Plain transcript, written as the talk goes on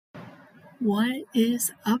What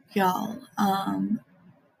is up, y'all?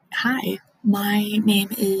 Hi, my name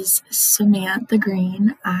is Samantha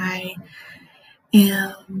Green. I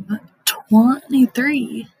am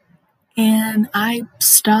 23 and I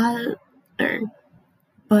stutter.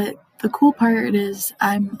 But the cool part is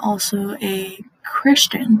I'm also a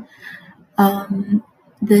Christian.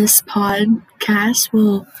 This podcast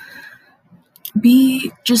will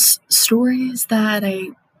be just stories that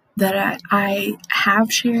I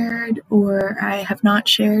have shared or I have not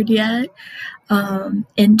shared yet.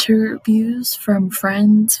 Interviews from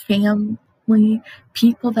friends, family,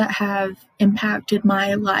 people that have impacted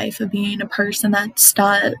my life of being a person that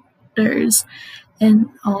stutters and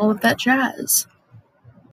all of that jazz.